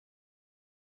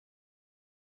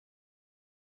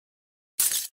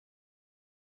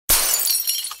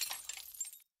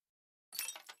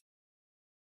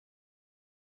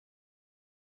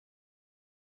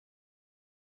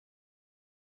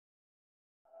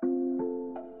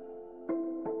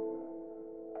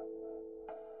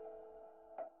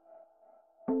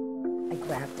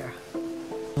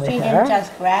didn't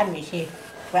just grab me, she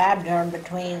grabbed her in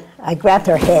between. I grabbed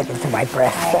her head into my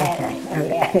breast.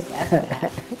 Yes,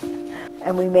 that's right.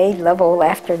 And we made love all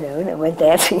afternoon and went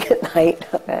dancing at night.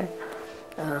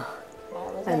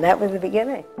 And that was the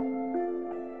beginning.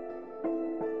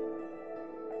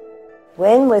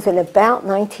 When was it? About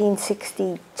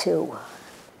 1962.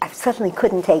 I suddenly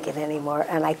couldn't take it anymore,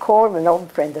 and I called an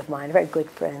old friend of mine, a very good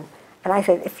friend, and I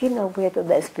said, if you know where the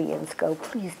lesbians go,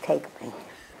 please take me.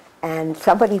 And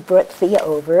somebody brought Thea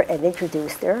over and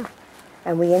introduced her,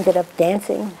 and we ended up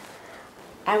dancing.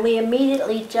 And we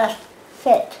immediately just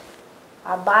fit.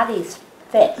 Our bodies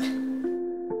fit.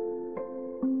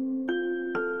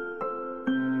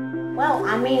 Well,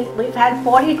 I mean, we've had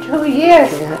 42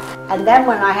 years. Yeah. And then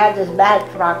when I had this bad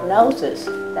prognosis,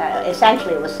 that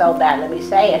essentially it was so bad, let me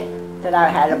say it, that I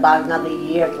had about another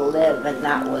year to live, and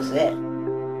that was it.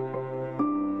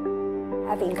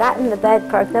 Having gotten the bad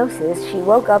prognosis, she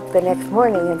woke up the next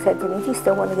morning and said to me, do you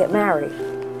still want to get married?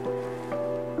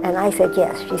 And I said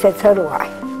yes. She said, so do I.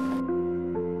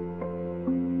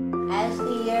 As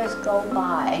the years go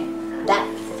by, that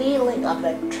feeling of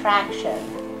attraction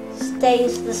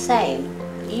stays the same.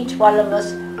 Each one of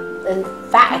us, in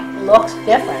fact, looks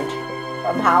different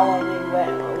from how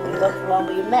we looked when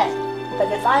we met.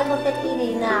 But if I look at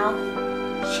Edie now,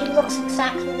 she looks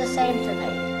exactly the same to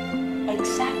me.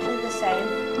 Exactly the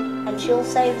same. And she'll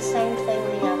say the same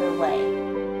thing the other way.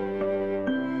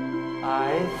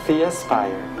 I, Thea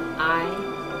Spire.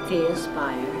 I, Thea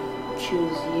Spire,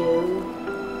 choose you,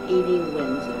 Edie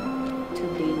Windsor, to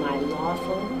be my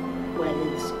lawful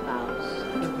wedded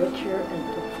spouse, richer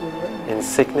and peculiar, In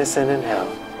sickness and in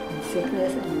health. in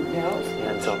sickness and in health,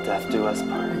 Until death do us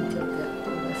part. until